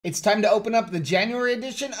It's time to open up the January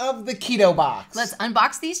edition of the Keto Box. Let's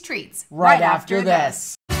unbox these treats right after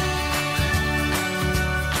this.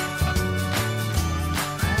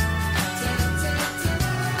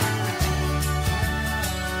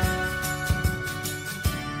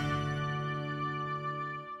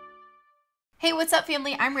 Hey, what's up,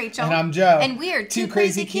 family? I'm Rachel. And I'm Joe. And we are Two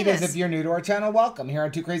Crazy Ketos. If you're new to our channel, welcome. Here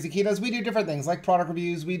on Two Crazy Ketos, we do different things like product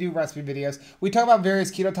reviews, we do recipe videos, we talk about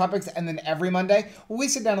various keto topics, and then every Monday, we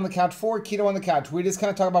sit down on the couch for Keto on the Couch. We just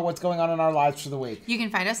kind of talk about what's going on in our lives for the week. You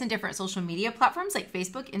can find us on different social media platforms like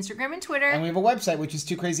Facebook, Instagram, and Twitter. And we have a website, which is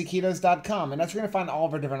twocrazyketos.com, and that's where you're going to find all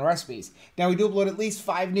of our different recipes. Now, we do upload at least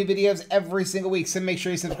 5 new videos every single week, so make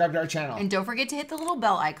sure you subscribe to our channel. And don't forget to hit the little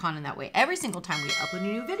bell icon, in that way every single time we upload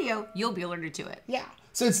a new video, you'll be alerted to it. Yeah.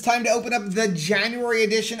 So it's time to open up the January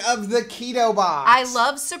edition of the Keto Box. I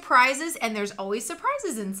love surprises, and there's always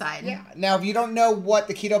surprises inside. Yeah. Now, if you don't know what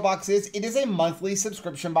the Keto Box is, it is a monthly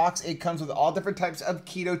subscription box. It comes with all different types of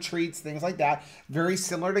keto treats, things like that. Very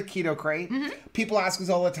similar to Keto Crate. People ask us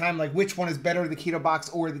all the time, like, which one is better, the Keto Box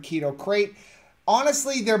or the Keto Crate?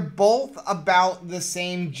 Honestly, they're both about the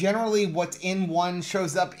same. Generally, what's in one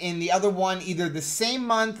shows up in the other one either the same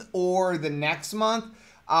month or the next month.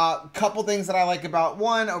 Couple things that I like about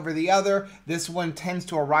one over the other. This one tends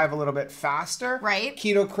to arrive a little bit faster. Right.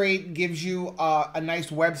 Keto Crate gives you a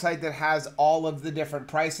nice website that has all of the different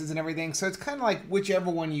prices and everything. So it's kind of like whichever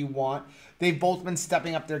one you want. They've both been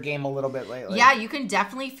stepping up their game a little bit lately. Yeah, you can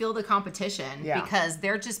definitely feel the competition because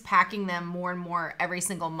they're just packing them more and more every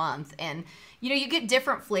single month. And, you know, you get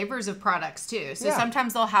different flavors of products too. So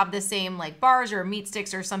sometimes they'll have the same like bars or meat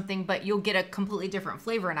sticks or something, but you'll get a completely different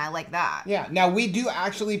flavor, and I like that. Yeah. Now, we do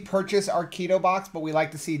actually purchase our Keto Box, but we like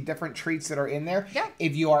to see different treats that are in there. Yeah.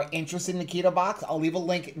 If you are interested in the Keto Box, I'll leave a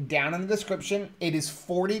link down in the description. It is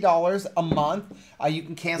 $40 a month. You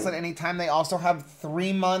can cancel it anytime. They also have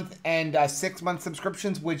 3-month and 6-month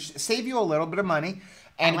subscriptions, which save you a little bit of money.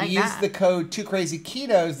 And if you use the code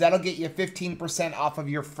 2crazyketos, that'll get you 15% off of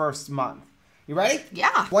your first month. You ready?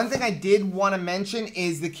 Yeah. One thing I did want to mention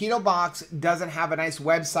is the Keto Box doesn't have a nice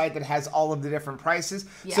website that has all of the different prices.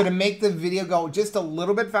 Yeah. So to make the video go just a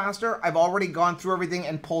little bit faster, I've already gone through everything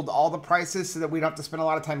and pulled all the prices so that we don't have to spend a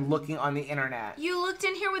lot of time looking on the internet. You looked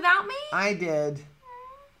in here without me? I did.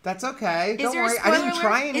 That's okay. Don't worry. I didn't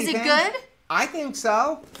try anything. Is it good? I think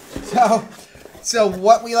so. So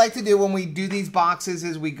what we like to do when we do these boxes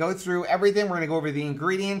is we go through everything. We're going to go over the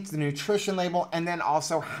ingredients, the nutrition label, and then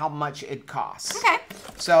also how much it costs. Okay.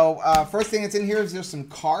 So first thing that's in here is there's some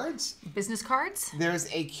cards. Business cards.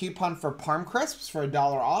 There's a coupon for Parm Crisps for $1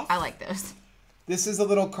 off. I like those. This is a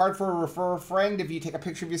little card for a refer a friend. If you take a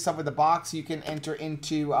picture of yourself with the box, you can enter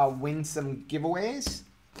into win some giveaways.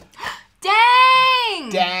 Dang!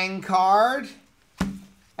 Dang card.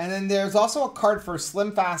 And then there's also a card for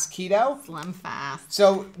Slim Fast Keto. Slim Fast.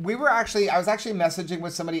 So I was actually messaging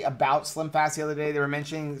with somebody about Slim Fast the other day. They were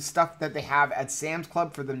mentioning stuff that they have at Sam's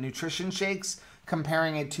Club for the nutrition shakes,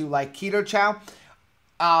 comparing it to like Keto Chow.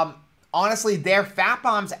 Honestly, their fat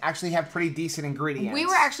bombs actually have pretty decent ingredients. We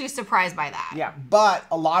were actually surprised by that. Yeah, but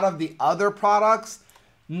a lot of the other products,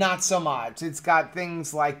 not so much. It's got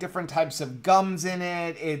things like different types of gums in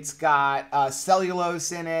it. It's got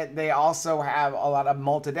cellulose in it. They also have a lot of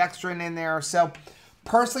maltodextrin in there. So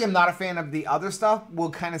personally, I'm not a fan of the other stuff.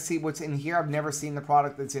 We'll kind of see what's in here. I've never seen the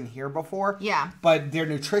product that's in here before. Yeah. But their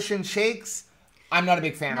nutrition shakes, I'm not a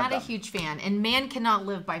big fan of them. Not a huge fan. And man cannot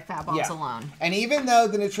live by fat bombs alone. And even though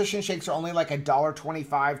the nutrition shakes are only like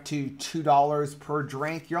 $1.25 to $2 per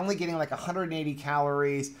drink, you're only getting like 180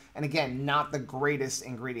 calories. And again, not the greatest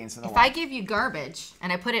ingredients in the world. If I give you garbage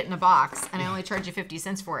and I put it in a box and I only charge you 50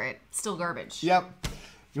 cents for it, it's still garbage. Yep.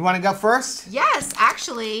 You want to go first? Yes,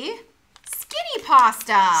 actually. Skinny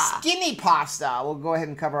pasta. Skinny pasta. We'll go ahead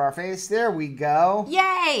and cover our face. There we go.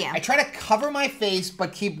 Yay. I try to cover my face,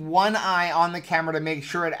 but keep one eye on the camera to make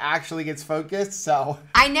sure it actually gets focused. So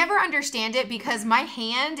I never understand it because my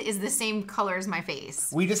hand is the same color as my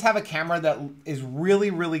face. We just have a camera that is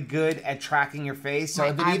really, really good at tracking your face. So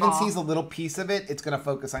if it even sees a little piece of it, it's going to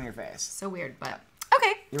focus on your face. So weird, but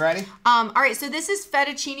okay. You ready? All right. So this is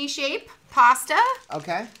fettuccine shape pasta.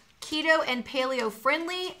 Okay. Keto and paleo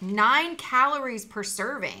friendly, 9 calories per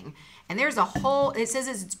serving. And there's a whole, it says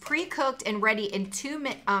it's pre-cooked and ready in 2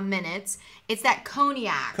 minutes. It's that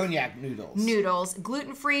cognac. Cognac noodles. Noodles.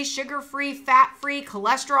 Gluten-free, sugar-free, fat-free,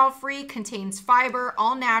 cholesterol-free, contains fiber,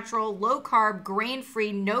 all natural, low carb,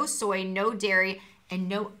 grain-free, no soy, no dairy, and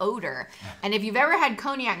no odor. And if you've ever had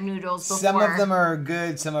cognac noodles before. Some of them are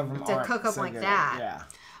good, some of them aren't. To cook up so like good. that. Yeah.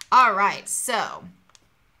 All right, so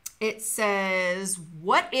It says,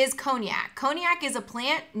 what is cognac? Cognac is a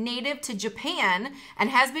plant native to Japan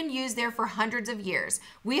and has been used there for hundreds of years.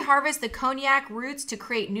 We harvest the cognac roots to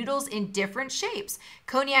create noodles in different shapes.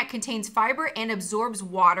 Cognac contains fiber and absorbs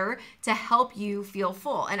water to help you feel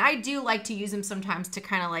full. And I do like to use them sometimes to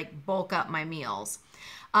kind of like bulk up my meals.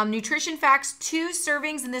 Nutrition facts, 2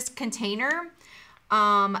 servings in this container.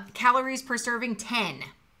 Calories per serving, 10.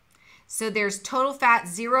 So there's total fat,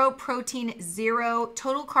 0, protein, 0,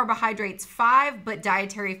 total carbohydrates, 5, but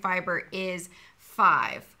dietary fiber is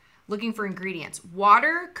 5. Looking for ingredients: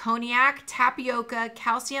 water, cognac, tapioca,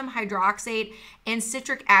 calcium hydroxide, and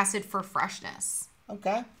citric acid for freshness.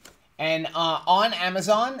 Okay. And on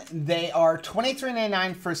Amazon, they are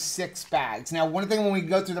 $23.99 for 6 bags. Now, one thing when we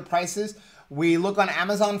go through the prices, we look on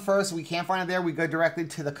Amazon first. We can't find it there. We go directly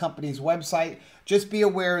to the company's website. Just be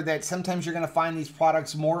aware that sometimes you're going to find these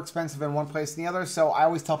products more expensive in one place than the other. So I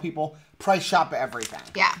always tell people, price shop everything.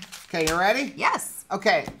 Yeah. Okay, you ready? Yes.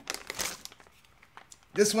 Okay.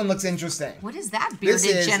 This one looks interesting. What is that,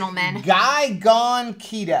 bearded gentleman? Guy Gone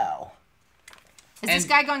Keto. Is this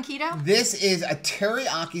guy gone keto? This is a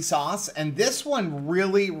teriyaki sauce, and this one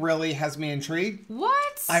really, really has me intrigued.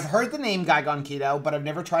 What? I've heard the name Guy Gone Keto, but I've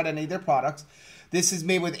never tried any of their products. This is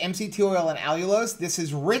made with MCT oil and allulose. This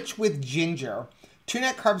is rich with ginger. 2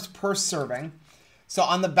 net carbs per serving. So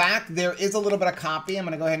on the back, there is a little bit of copy. I'm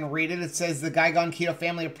going to go ahead and read it. It says the Guy Gone Keto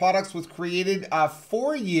family of products was created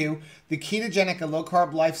for you, the ketogenic and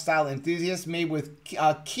low-carb lifestyle enthusiast, made with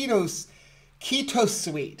Keto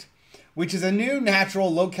Sweet, which is a new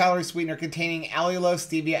natural low-calorie sweetener containing allulose,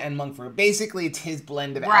 stevia, and monk fruit. Basically, it's his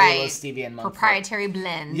blend of allulose, stevia, and monk fruit. Proprietary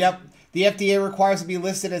blend. Yep. The FDA requires it to be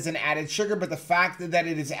listed as an added sugar, but the fact that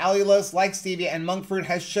it is allulose, like stevia and monk fruit,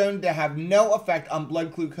 has shown to have no effect on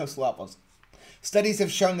blood glucose levels. Studies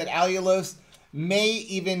have shown that allulose may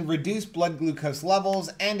even reduce blood glucose levels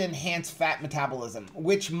and enhance fat metabolism,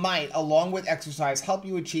 which might, along with exercise, help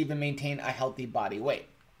you achieve and maintain a healthy body weight.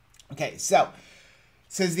 Okay, so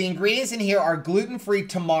says the ingredients in here are gluten-free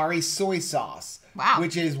tamari soy sauce,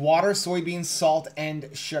 which is water, soybeans, salt, and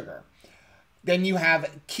sugar. Then you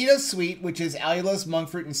have Keto Sweet, which is allulose, monk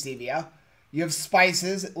fruit, and stevia. You have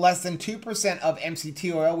spices, less than 2% of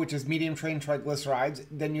MCT oil, which is medium-chain triglycerides.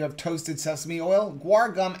 Then you have toasted sesame oil,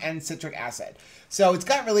 guar gum, and citric acid. So it's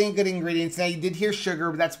got really good ingredients. Now, you did hear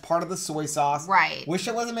sugar, but that's part of the soy sauce. Right. Wish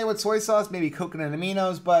it wasn't made with soy sauce, maybe coconut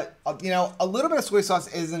aminos, but, you know, a little bit of soy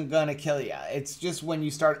sauce isn't going to kill you. It's just when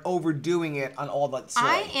you start overdoing it on all that soy.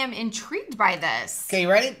 I am intrigued by this. Okay,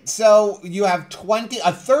 you ready? So you have 30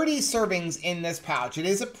 servings in this pouch. It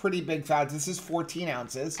is a pretty big pouch. This is 14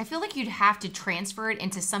 ounces. I feel like you'd have to transfer it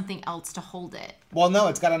into something else to hold it. Well, no,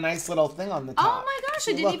 it's got a nice little thing on the top. Oh my gosh,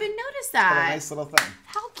 I didn't even notice that. It's got a nice little thing.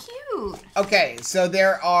 How cute. Okay, so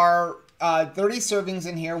there are 30 servings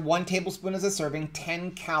in here. 1 tablespoon is a serving, 10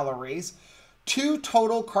 calories. 2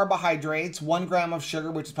 total carbohydrates, 1 gram of sugar,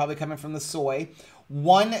 which is probably coming from the soy,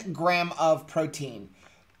 1 gram of protein.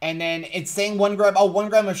 And then it's saying 1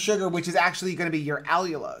 gram of sugar, which is actually going to be your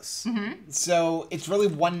allulose. Mm-hmm. So it's really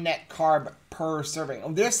 1 net carb per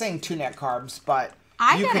serving. They're saying 2 net carbs, but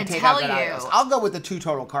you can take out that allulose. I'll go with the 2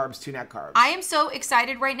 total carbs, 2 net carbs. I am so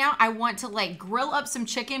excited right now. I want to like grill up some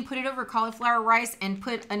chicken, put it over cauliflower rice, and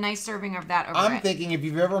put a nice serving of that over it. I'm thinking if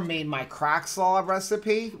you've ever made my crack slaw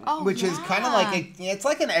recipe, which is kind of like it's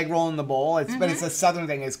like an egg roll in the bowl. But it's a southern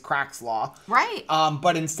thing, is crack slaw. Right.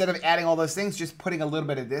 But instead of adding all those things, just putting a little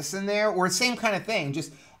bit of this in there, or same kind of thing,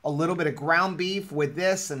 just a little bit of ground beef with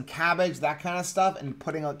this and cabbage, that kind of stuff, and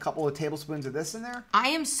putting a couple of tablespoons of this in there. I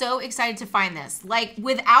am so excited to find this. Like,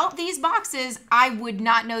 without these boxes, I would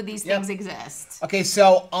not know these things exist. Okay,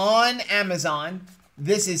 so on Amazon,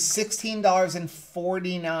 this is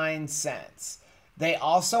 $16.49. They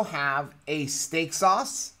also have a steak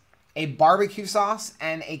sauce, a barbecue sauce,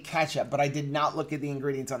 and a ketchup, but I did not look at the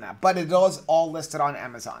ingredients on that. But it is all listed on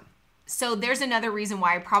Amazon. So there's another reason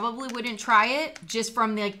why I probably wouldn't try it, just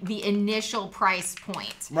from the initial price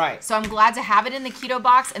point. Right. So I'm glad to have it in the Keto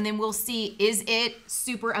Box, and then we'll see, is it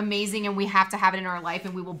super amazing and we have to have it in our life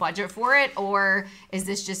and we will budget for it, or is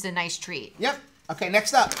this just a nice treat? Yep. Okay,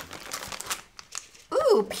 next up.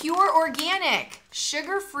 Ooh, pure organic,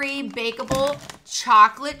 sugar-free, bakeable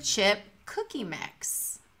chocolate chip cookie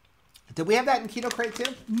mix. Did we have that in Keto Crate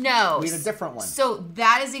too? No. We had a different one. So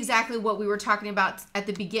that is exactly what we were talking about at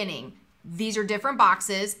the beginning. These are different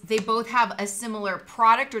boxes. They both have a similar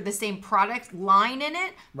product or the same product line in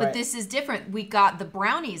it, but this is different. We got the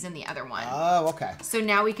brownies in the other one. Oh, okay. So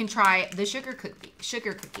now we can try the sugar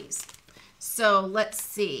cookies. So let's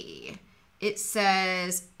see. It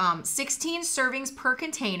says 16 servings per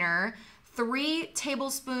container, 3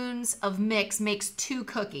 tablespoons of mix makes 2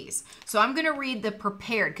 cookies. So I'm going to read the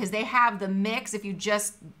prepared because they have the mix if you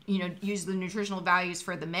just, use the nutritional values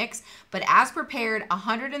for the mix. But as prepared,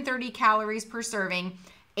 130 calories per serving,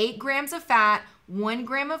 8 grams of fat, 1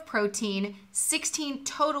 gram of protein, 16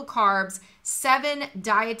 total carbs, 7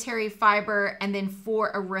 dietary fiber, and then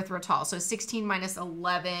 4 erythritol. So 16 minus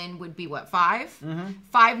 11 would be what, 5?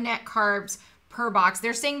 5 net carbs per box.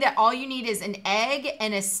 They're saying that all you need is an egg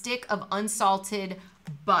and a stick of unsalted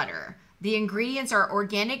butter. The ingredients are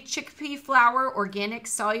organic chickpea flour, organic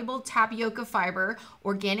soluble tapioca fiber,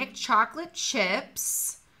 organic chocolate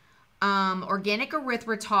chips, organic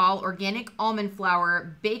erythritol, organic almond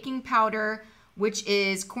flour, baking powder, which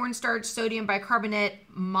is cornstarch, sodium bicarbonate,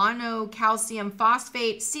 monocalcium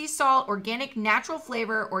phosphate, sea salt, organic natural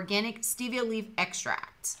flavor, organic stevia leaf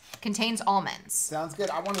extract. Contains almonds. Sounds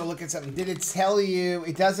good. I want to look at something. Did it tell you?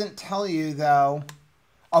 It doesn't tell you, though.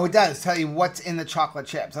 Oh, it does tell you what's in the chocolate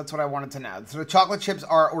chips. That's what I wanted to know. So the chocolate chips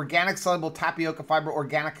are organic soluble tapioca fiber,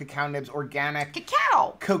 organic cacao nibs, organic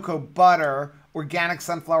cocoa butter, organic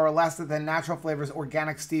sunflower lecithin, natural flavors,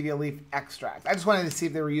 organic stevia leaf extract. I just wanted to see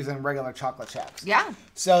if they were using regular chocolate chips. Yeah.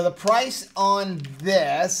 So the price on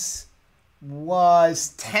this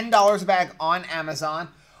was $10 a bag on Amazon.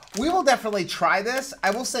 We will definitely try this.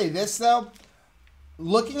 I will say this, though.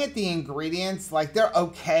 Looking at the ingredients, like, they're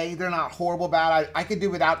okay. They're not horrible bad. I could do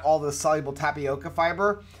without all the soluble tapioca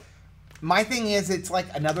fiber. My thing is, it's like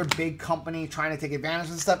another big company trying to take advantage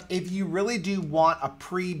of stuff. If you really do want a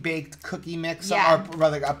pre-baked cookie mix, or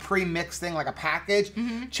rather a pre-mixed thing, like a package,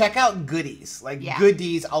 check out Goodies.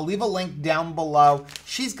 Goodies. I'll leave a link down below.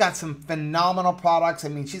 She's got some phenomenal products. I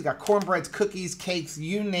mean, she's got cornbreads, cookies, cakes,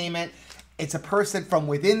 you name it. It's a person from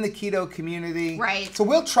within the keto community. Right. So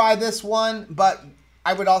we'll try this one, but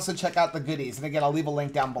I would also check out the Goodies. And again, I'll leave a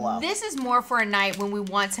link down below. This is more for a night when we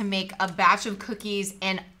want to make a batch of cookies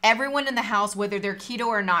and everyone in the house, whether they're keto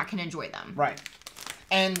or not, can enjoy them. Right.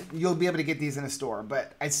 And you'll be able to get these in a store,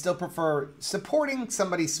 but I still prefer supporting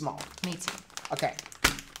somebody small. Me too. Okay.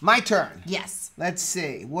 My turn. Yes. Let's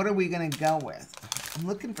see. What are we going to go with? I'm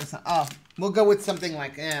looking for some. Oh, we'll go with something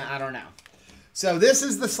like, I don't know. So this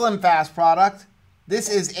is the Slim Fast product. This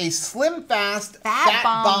is a Slim Fast Fat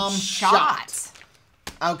Bomb Shot.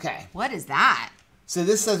 Okay. What is that? So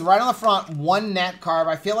this says right on the front, 1 net carb.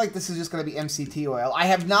 I feel like this is just going to be MCT oil. I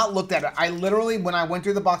have not looked at it. I literally, when I went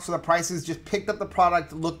through the box for the prices, just picked up the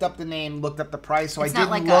product, looked up the name, looked up the price. So I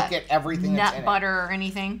didn't look at everything that's in it. Nut butter or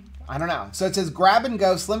anything? I don't know. So it says grab and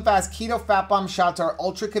go. Slim Fast Keto Fat Bomb Shots are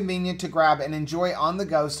ultra convenient to grab and enjoy on the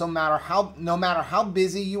go. So no matter how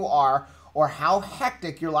busy you are or how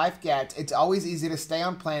hectic your life gets, it's always easy to stay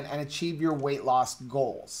on plan and achieve your weight loss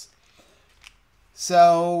goals.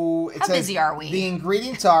 So how busy are we? The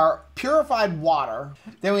ingredients are purified water.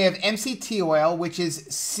 Then we have MCT oil, which is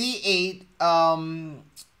C8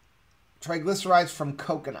 triglycerides from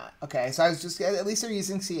coconut. Okay, so I was just, at least they're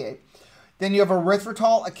using C8. Then you have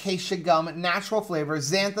erythritol, acacia gum, natural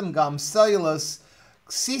flavors, xanthan gum, cellulose,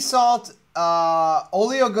 sea salt,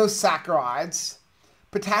 oligosaccharides,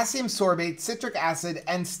 potassium sorbate, citric acid,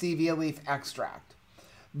 and stevia leaf extract.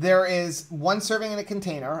 There is 1 serving in a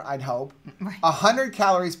container, I'd hope, 100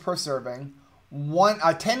 calories per serving,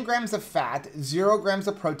 10 grams of fat, 0 grams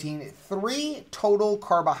of protein, 3 total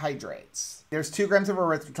carbohydrates. There's 2 grams of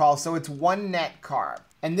erythritol, so it's 1 net carb.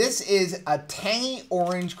 And this is a tangy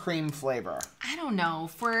orange cream flavor. I don't know.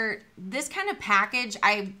 For this kind of package,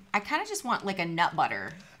 I kind of just want like a nut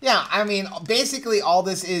butter. Yeah, I mean, basically all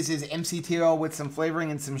this is MCT oil with some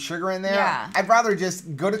flavoring and some sugar in there. Yeah. I'd rather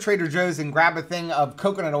just go to Trader Joe's and grab a thing of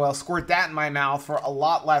coconut oil, squirt that in my mouth for a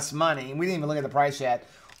lot less money. We didn't even look at the price yet.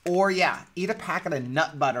 Or, yeah, eat a packet of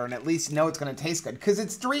nut butter and at least know it's going to taste good because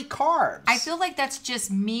it's 3 carbs. I feel like that's just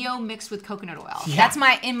Mio mixed with coconut oil. Yeah. That's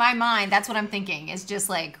in my mind, that's what I'm thinking. It's just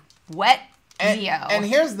like wet Mio. And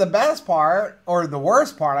here's the best part, or the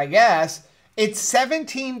worst part, I guess. It's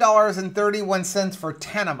 $17.31 for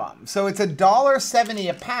 10 of them. So it's $1.70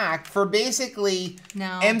 a pack for basically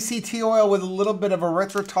MCT oil with a little bit of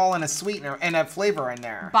erythritol and a sweetener and a flavor in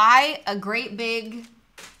there. Buy a great big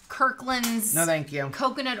Kirkland's thank you.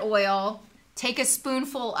 Coconut oil, take a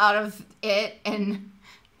spoonful out of it and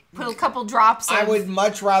put a couple drops of I would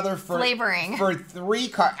much rather flavoring. For 3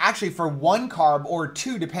 carb, actually for 1 carb or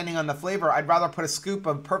 2 depending on the flavor, I'd rather put a scoop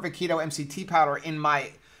of Perfect Keto MCT powder in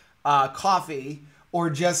my coffee, or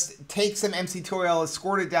just take some MCT oil and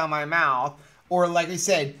squirt it down my mouth, or like I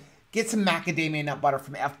said, get some macadamia nut butter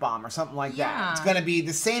from F-Bomb or something like that. It's going to be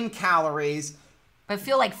the same calories, but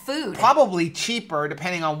feel like food. Probably cheaper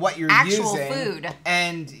depending on what you're using. Actual food.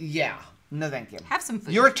 And yeah, no thank you. Have some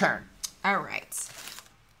food. Your turn. All right.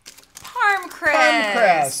 Parm Crisps. Parm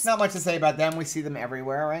Crisps. Not much to say about them. We see them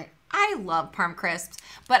everywhere, right? I love Parm Crisps,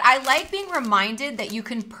 but I like being reminded that you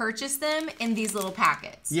can purchase them in these little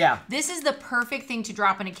packets. Yeah. This is the perfect thing to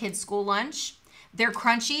drop in a kid's school lunch. They're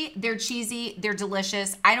crunchy, they're cheesy, they're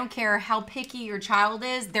delicious. I don't care how picky your child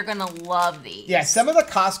is, they're gonna love these. Yeah, some of the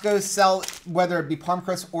Costco's sell, whether it be Parm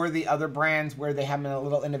Crisps or the other brands where they have them in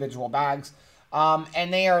little individual bags.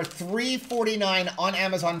 And they are $3.49 on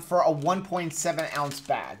Amazon for a 1.7 ounce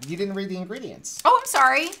bag. You didn't read the ingredients. Oh, I'm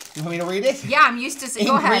sorry. You want me to read it? Yeah, I'm used to.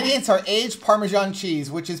 Go ahead. Ingredients are aged Parmesan cheese,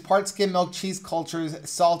 which is part skim milk, cheese cultures,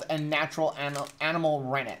 salt, and natural animal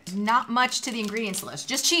rennet. Not much to the ingredients list,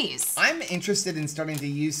 just cheese. I'm interested in starting to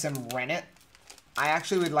use some rennet. I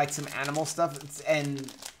actually would like some animal stuff. And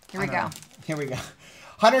here we go. Here we go.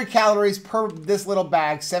 100 calories per this little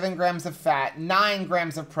bag, 7 grams of fat, 9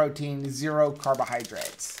 grams of protein, 0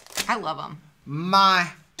 carbohydrates. I love them.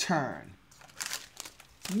 My turn.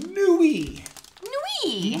 Nui.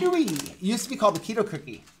 Nui. Nui. Used to be called the keto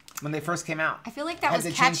cookie when they first came out. I feel like that was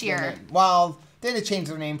catchier. Well, they had to change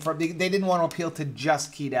their name for they didn't want to appeal to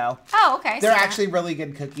just keto. Oh, okay. They're actually really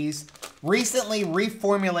good cookies. Recently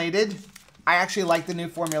reformulated. I actually like the new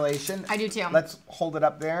formulation. I do too. Let's hold it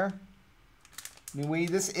up there.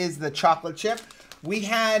 This is the chocolate chip. We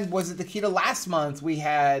had, was it the keto last month? We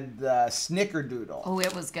had the Snickerdoodle. Oh,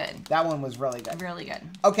 it was good. That one was really good. Really good.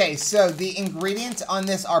 Okay, so the ingredients on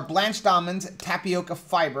this are blanched almonds, tapioca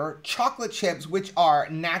fiber, chocolate chips, which are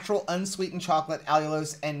natural unsweetened chocolate,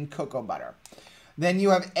 allulose, and cocoa butter. Then you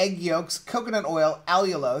have egg yolks, coconut oil,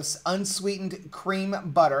 allulose, unsweetened cream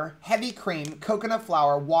butter, heavy cream, coconut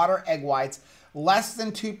flour, water, egg whites, less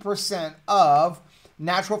than 2% of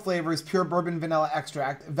natural flavors, pure bourbon vanilla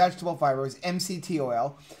extract, vegetable fibers, MCT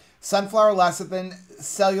oil, sunflower lecithin,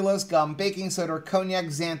 cellulose gum, baking soda, cognac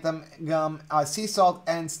xanthan gum, sea salt,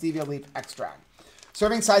 and stevia leaf extract.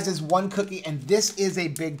 Serving size is 1 cookie, and this is a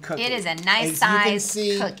big cookie. It is a nice size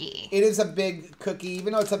cookie. It is a big cookie,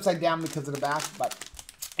 even though it's upside down because of the back, but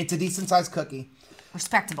it's a decent sized cookie.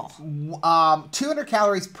 Respectable. 200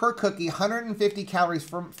 calories per cookie, 150 calories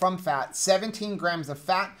from fat, 17 grams of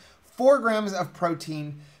fat, 4 grams of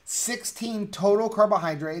protein, 16 total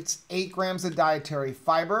carbohydrates, 8 grams of dietary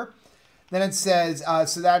fiber. Then it says,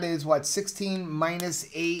 so that is what, 16 minus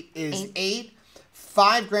 8 is 8.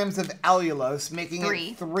 5 grams of allulose, making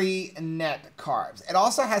it 3 net carbs. It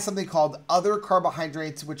also has something called other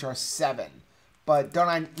carbohydrates, which are 7. But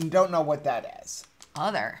don't know what that is.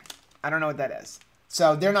 Other. I don't know what that is.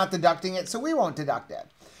 So they're not deducting it, so we won't deduct it.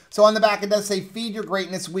 So on the back, it does say, feed your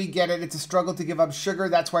greatness, we get it. It's a struggle to give up sugar.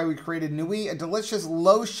 That's why we created Nui, a delicious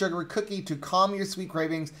low-sugar cookie to calm your sweet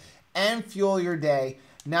cravings and fuel your day.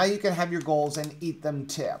 Now you can have your goals and eat them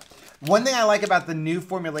too. One thing I like about the new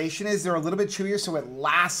formulation is they're a little bit chewier, so it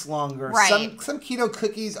lasts longer. Right. Some keto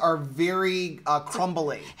cookies are very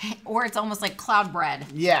crumbly. Or it's almost like cloud bread.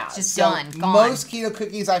 Yeah. It's just gone. Most keto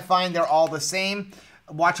cookies, I find, they're all the same.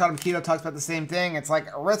 Watch Autumn Keto talks about the same thing. It's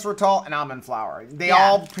like erythritol and almond flour. They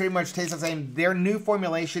all pretty much taste the same. Their new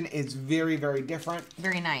formulation is very, very different.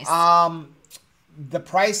 Very nice. The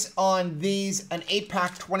price on these, an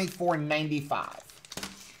 8-pack, $24.95.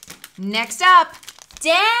 Next up,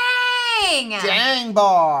 Dang! Dang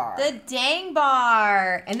Bar. The Dang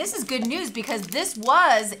Bar. And this is good news because this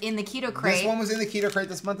was in the Keto Crate. This one was in the Keto Crate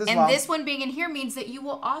this month as well. And this one being in here means that you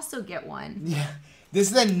will also get one. Yeah. This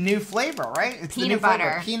is a new flavor, right? It's peanut butter.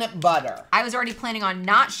 Flavor, peanut butter. I was already planning on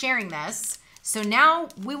not sharing this, so now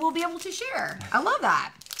we will be able to share. I love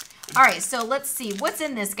that. All right, so let's see. What's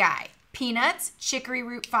in this guy? Peanuts, chicory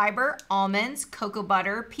root fiber, almonds, cocoa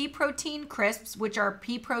butter, pea protein crisps, which are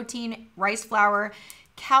pea protein, rice flour,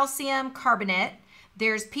 calcium carbonate.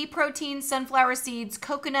 There's pea protein, sunflower seeds,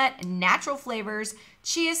 coconut, natural flavors,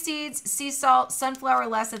 chia seeds, sea salt, sunflower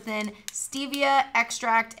lecithin, stevia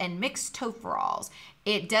extract, and mixed tofurals.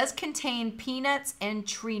 It does contain peanuts and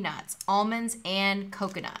tree nuts, almonds, and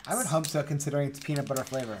coconuts. I would hope so, considering it's peanut butter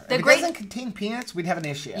flavor. If it doesn't contain peanuts, we'd have an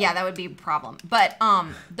issue. Yeah, that would be a problem. But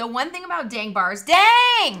the one thing about Dang Bars,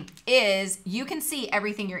 dang, is you can see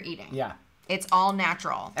everything you're eating. Yeah. It's all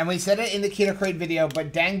natural. And we said it in the Keto Crate video,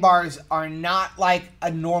 but Dang Bars are not like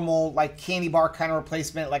a normal like candy bar kind of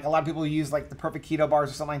replacement. Like a lot of people use like the Perfect Keto bars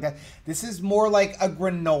or something like that. This is more like a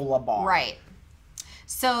granola bar. Right.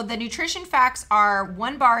 So the nutrition facts are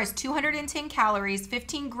 1 bar is 210 calories,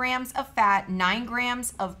 15 grams of fat, 9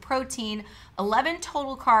 grams of protein, 11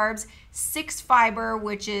 total carbs, 6 fiber,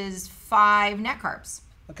 which is 5 net carbs.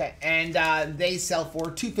 Okay, and they sell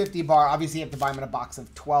for $2.50 bar. Obviously, you have to buy them in a box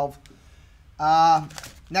of 12.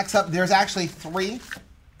 Next up, there's actually 3.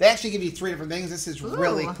 They actually give you 3 different things. This is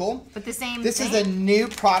really cool. But the same This is a new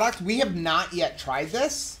product. We have not yet tried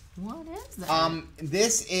this. What is that?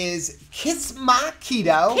 This is Kiss My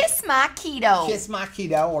Keto. Kiss My Keto. Kiss My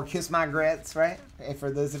Keto, or Kiss My Grits, right? And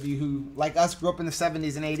for those of you who, like us, grew up in the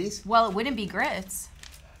 70s and 80s. Well, it wouldn't be grits.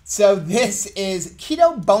 So this is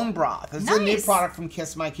Keto Bone Broth. This is a new Nice. product from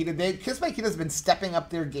Kiss My Keto. Kiss My Keto has been stepping up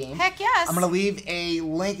their game. Heck yes. I'm going to leave a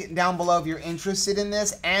link down below if you're interested in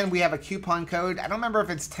this. And we have a coupon code. I don't remember if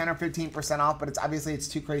it's 10 or 15% off, but it's obviously it's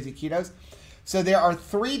Too Crazy Ketos. So there are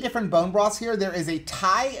 3 different bone broths here. There is a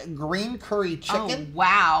Thai green curry chicken. Oh,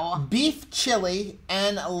 wow. Beef chili,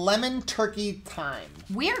 and lemon turkey thyme.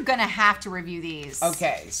 We are going to have to review these.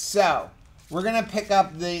 Okay, so we're going to pick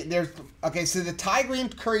up so the Thai green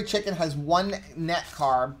curry chicken has 1 net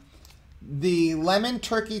carb. The lemon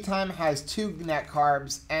turkey thyme has 2 net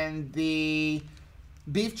carbs, and the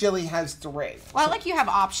beef chili has 3. Well, I like you have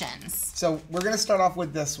options. So we're going to start off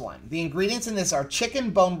with this one. The ingredients in this are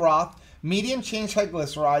chicken bone broth, medium chain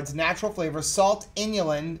triglycerides, natural flavors, salt,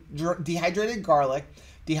 inulin, dehydrated garlic,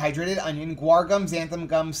 dehydrated onion, guar gum, xanthan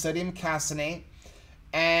gum, sodium caseinate,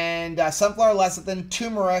 and sunflower lecithin,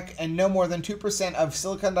 turmeric, and no more than 2% of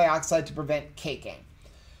silicon dioxide to prevent caking.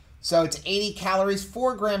 So it's 80 calories,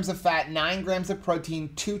 4 grams of fat, 9 grams of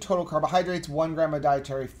protein, 2 total carbohydrates, 1 gram of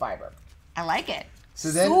dietary fiber. I like it.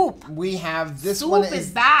 So then soup. We have this soup one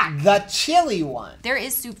is back. The chili one. There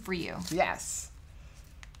is soup for you. Yes.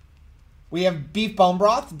 We have beef bone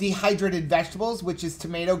broth, dehydrated vegetables, which is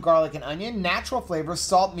tomato, garlic, and onion, natural flavors,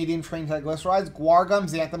 salt, medium chain triglycerides, guar gum,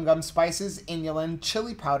 xanthan gum, spices, inulin,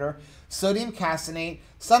 chili powder, sodium caseinate,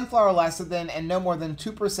 sunflower lecithin, and no more than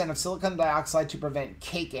 2% of silicon dioxide to prevent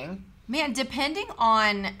caking. Man, depending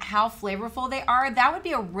on how flavorful they are, that would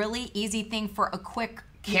be a really easy thing for a quick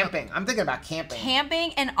camping. I'm thinking about camping.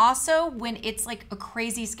 Camping, and also when it's like a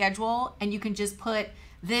crazy schedule and you can just put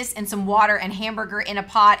this and some water and hamburger in a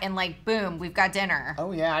pot and like boom, we've got dinner.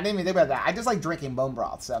 Oh yeah, I didn't even think about that. I just like drinking bone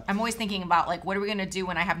broth. So I'm always thinking about like, what are we gonna do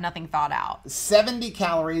when I have nothing thought out? 70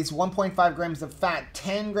 calories, 1.5 grams of fat,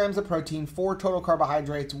 10 grams of protein, 4 total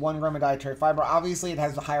carbohydrates, 1 gram of dietary fiber. Obviously, it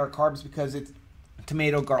has the higher carbs because it's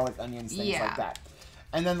tomato, garlic, onions, things like that.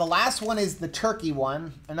 And then the last one is the turkey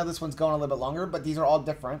one. I know this one's going a little bit longer, but these are all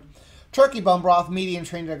different. Turkey bone broth, medium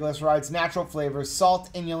chain triglycerides, natural flavors,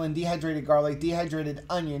 salt, inulin, dehydrated garlic, dehydrated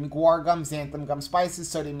onion, guar gum, xanthan gum, spices,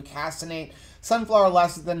 sodium caseinate, sunflower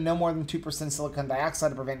lecithin, no more than 2% silicon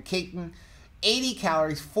dioxide to prevent caking, 80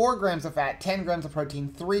 calories, 4 grams of fat, 10 grams of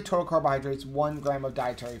protein, 3 total carbohydrates, 1 gram of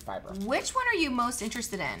dietary fiber. Which one are you most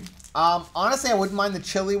interested in? Honestly, I wouldn't mind the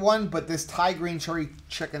chili one, but this Thai green curry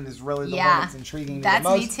chicken is really the one that's intriguing me the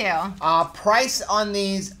most. That's me too. Price on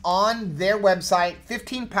these on their website,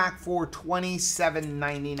 15-pack for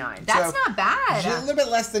 $27.99. That's not bad. A little bit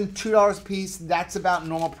less than $2 a piece. That's about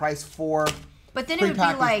normal price for But then it would be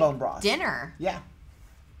like bone broth. dinner. Yeah.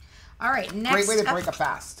 All right, next Great way to break a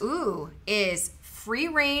fast. Ooh, is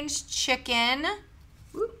free-range chicken.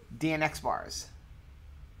 Ooh. DNX bars.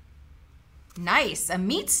 Nice, a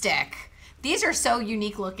meat stick. These are so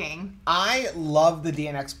unique looking. I love the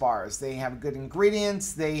DNX bars. They have good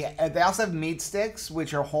ingredients. They also have meat sticks,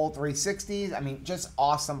 which are whole 360s. I mean, just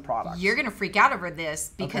awesome products. You're gonna freak out over this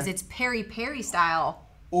because it's peri-peri style.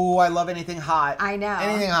 Ooh, I love anything hot. I know.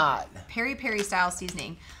 Anything hot. Peri-peri style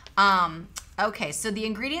seasoning. Okay, so the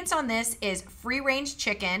ingredients on this is free-range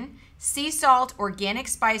chicken, sea salt, organic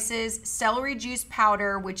spices, celery juice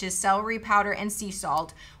powder, which is celery powder and sea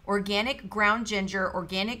salt, organic ground ginger,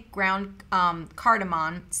 organic ground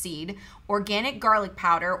cardamom seed, organic garlic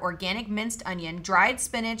powder, organic minced onion, dried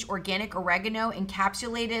spinach, organic oregano,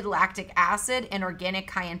 encapsulated lactic acid, and organic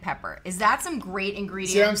cayenne pepper. Is that some great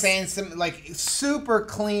ingredients? See what I'm saying? Some like super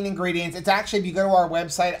clean ingredients. It's actually, if you go to our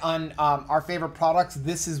website on our favorite products,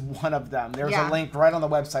 this is one of them. There's a link right on the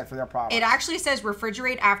website for their products. It actually says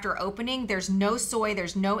refrigerate after opening. There's no soy.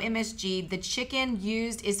 There's no MSG. The chicken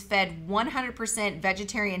used is fed 100%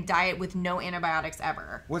 vegetarian diet with no antibiotics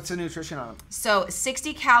ever. What's the nutrition on them? So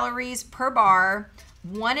 60 calories per bar,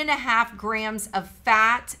 1.5 grams of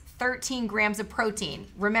fat, 13 grams of protein.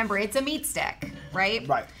 Remember, it's a meat stick, right?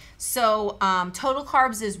 Right. So total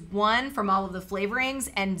carbs is 1 from all of the flavorings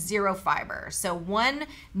and 0 fiber. So 1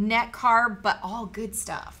 net carb, but all good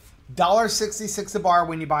stuff. $1.66 a bar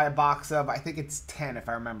when you buy a box of, I think it's 10 if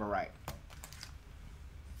I remember right.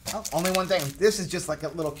 Oh, only one thing. This is just like a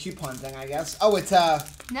little coupon thing, I guess. Oh, it's No,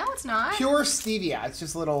 it's not. pure stevia. It's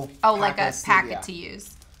just a little like a packet to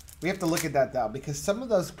use. We have to look at that though, because some of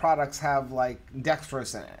those products have like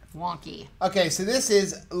dextrose in it. Wonky. Okay, so this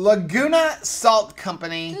is Laguna Salt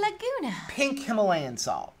Company. Laguna. Pink Himalayan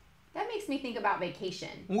salt. That makes me think about vacation.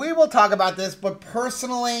 We will talk about this, but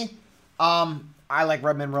personally, I like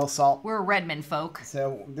Redmond Real Salt. We're Redmond folk.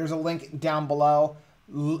 So there's a link down below.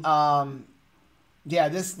 Yeah,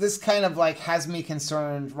 this kind of like has me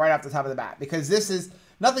concerned right off the top of the bat, because this is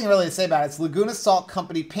nothing really to say about it. It's Laguna Salt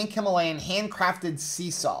Company Pink Himalayan handcrafted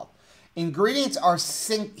sea salt. Ingredients are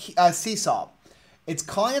sea salt. It's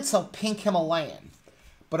calling itself Pink Himalayan.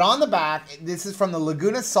 But on the back, this is from the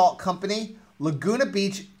Laguna Salt Company, Laguna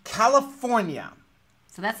Beach, California.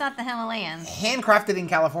 So that's not the Himalayans. Handcrafted in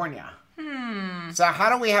California. So how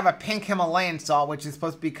do we have a pink Himalayan salt, which is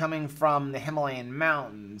supposed to be coming from the Himalayan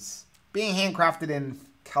mountains, being handcrafted in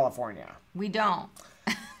California? We don't.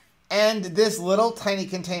 And this little tiny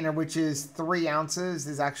container, which is 3 ounces,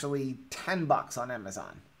 is actually $10 on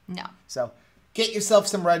Amazon. No. So get yourself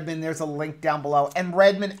some Redmond. There's a link down below. And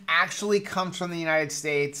Redmond actually comes from the United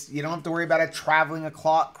States. You don't have to worry about it traveling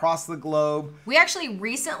across the globe. We actually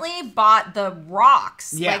recently bought the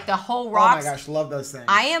rocks. Yeah. Like the whole rocks. Oh my gosh, love those things.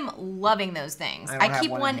 I am loving those things. I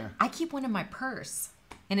keep one in my purse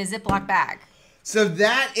in a Ziploc bag. So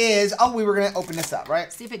that is, we were going to open this up,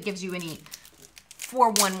 right? See if it gives you any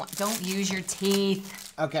 411. Don't use your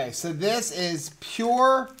teeth. Okay, so this is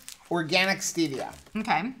pure organic stevia.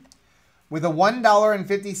 Okay. With a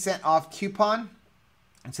 $1.50 off coupon.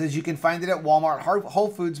 It says you can find it at Walmart, Whole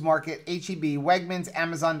Foods Market, H-E-B, Wegmans,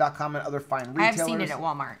 Amazon.com, and other fine retailers. I've seen it at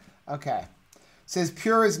Walmart. Okay. It says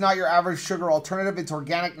pure is not your average sugar alternative. It's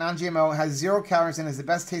organic, non-GMO, has 0 calories, and is the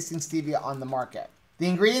best tasting stevia on the market. The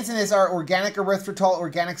ingredients in this are organic erythritol,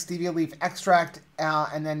 organic stevia leaf extract,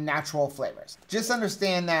 and then natural flavors. Just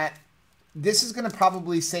understand that this is going to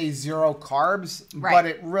probably say 0 carbs, right, but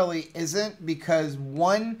it really isn't, because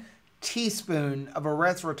 1 teaspoon of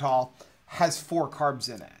erythritol has 4 carbs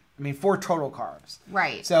in it. I mean, 4 total carbs.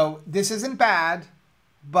 Right. So this isn't bad,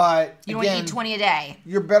 but you don't want to eat 20 a day.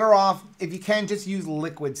 You're better off, if you can, just use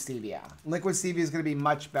liquid stevia. Liquid stevia is going to be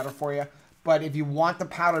much better for you. But if you want the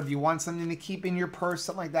powder, if you want something to keep in your purse,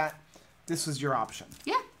 something like that, this was your option.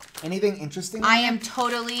 Yeah. Anything interesting? I am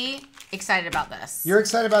totally excited about this. You're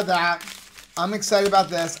excited about that. I'm excited about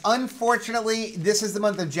this. Unfortunately, this is the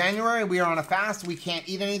month of January. We are on a fast. We can't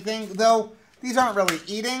eat anything, though. These aren't really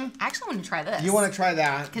eating. I actually want to try this. You want to try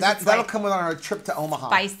that? That'll come with on our trip to Omaha.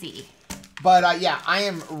 Spicy. But yeah, I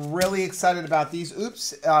am really excited about these.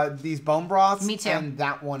 These bone broths. Me too. And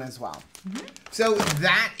that one as well. So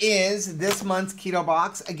that is this month's Keto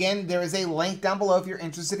Box. Again, there is a link down below if you're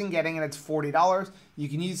interested in getting it. It's $40. You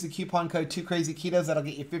can use the coupon code 2crazyketos. That'll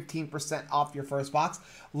get you 15% off your first box.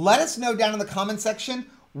 Let us know down in the comment section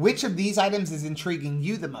which of these items is intriguing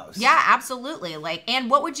you the most. Yeah, absolutely. And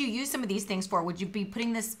what would you use some of these things for? Would you be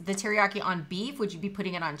putting the teriyaki on beef? Would you be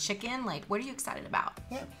putting it on chicken? What are you excited about?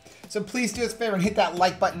 Yeah. So please do us a favor and hit that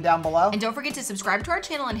like button down below. And don't forget to subscribe to our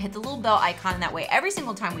channel and hit the little bell icon. That way, every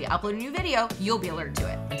single time we upload a new video, you'll be alerted to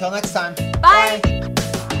it. Until next time. Bye.